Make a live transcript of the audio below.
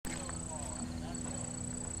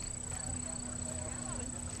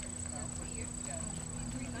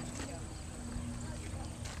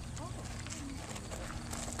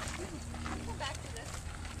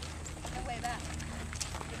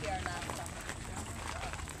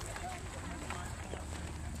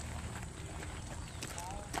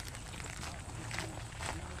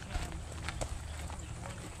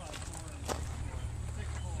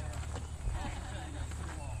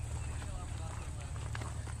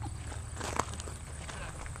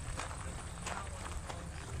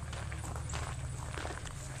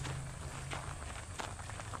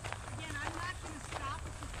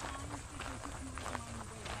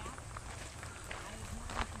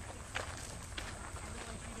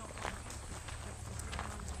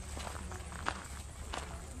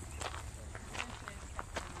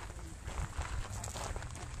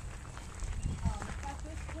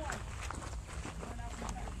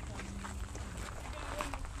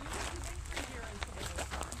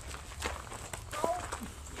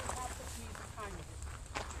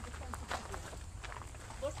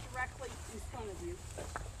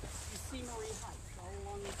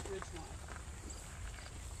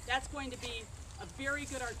that's going to be a very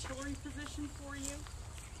good artillery position for you.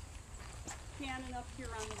 Cannon up here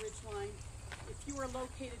on the ridge line. If you are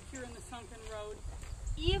located here in the sunken road,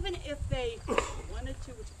 even if they wanted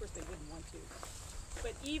to, which of course they wouldn't want to,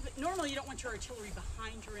 but even normally you don't want your artillery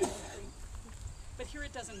behind your infantry, but here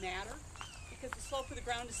it doesn't matter because the slope of the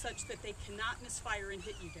ground is such that they cannot misfire and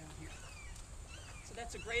hit you down here. So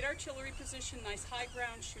that's a great artillery position, nice high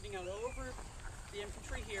ground shooting out over the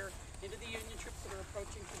infantry here into the Union troops that are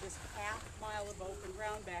approaching to this half mile of open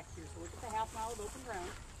ground back here. So look at the half mile of open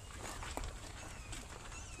ground.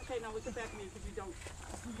 Okay, now look at that to me because you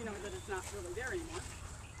know that it's not really there anymore.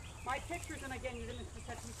 My pictures, and again, you didn't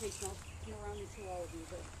catch the patient, I'll come around and show all of you,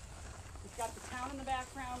 but it's got the town in the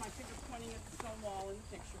background, my finger's pointing at the stone wall in the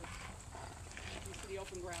picture. You see the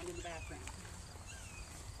open ground in the background.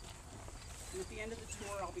 And at the end of the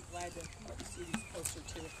tour, I'll be glad to let you see these closer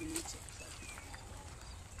too if you need to. So.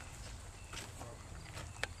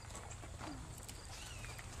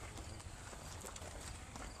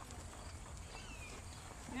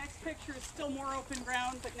 Next picture is still more open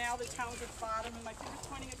ground, but now the town's at the bottom, and my finger's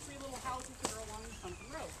pointing at three little houses that are along the sunken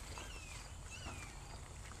road.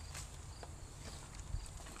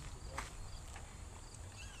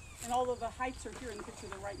 And although the heights are here in the picture,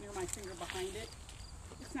 they're right near my finger behind it.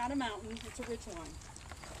 It's not a mountain, it's a ridge line.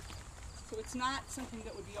 So it's not something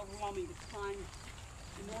that would be overwhelming to climb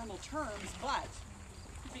in normal terms, but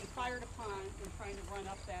being fired upon and trying to run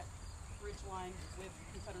up that ridge line with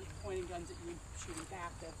Confederate pointing guns at you and shooting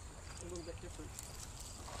back, that's a little bit different.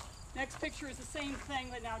 Next picture is the same thing,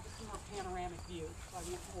 but now just a more panoramic view. So I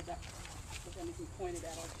won't hold that with anything pointed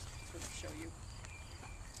at, I'll just sort of show you.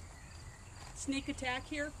 Sneak attack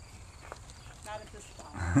here, not at this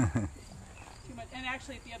spot. Too much, and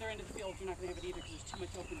actually at the other end of the field you're not going to have it either because there's too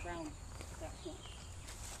much open ground at that point.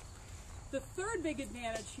 The third big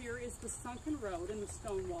advantage here is the sunken road and the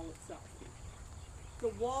stone wall itself. The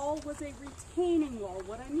wall was a retaining wall.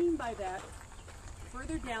 What I mean by that,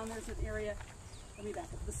 further down there's an area, let me back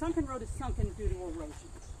up. The sunken road is sunken due to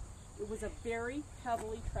erosions. It was a very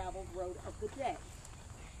heavily traveled road of the day.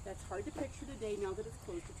 That's hard to picture today now that it's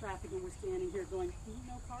closed to traffic and we're standing here going,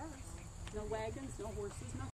 no cars, no wagons, no horses,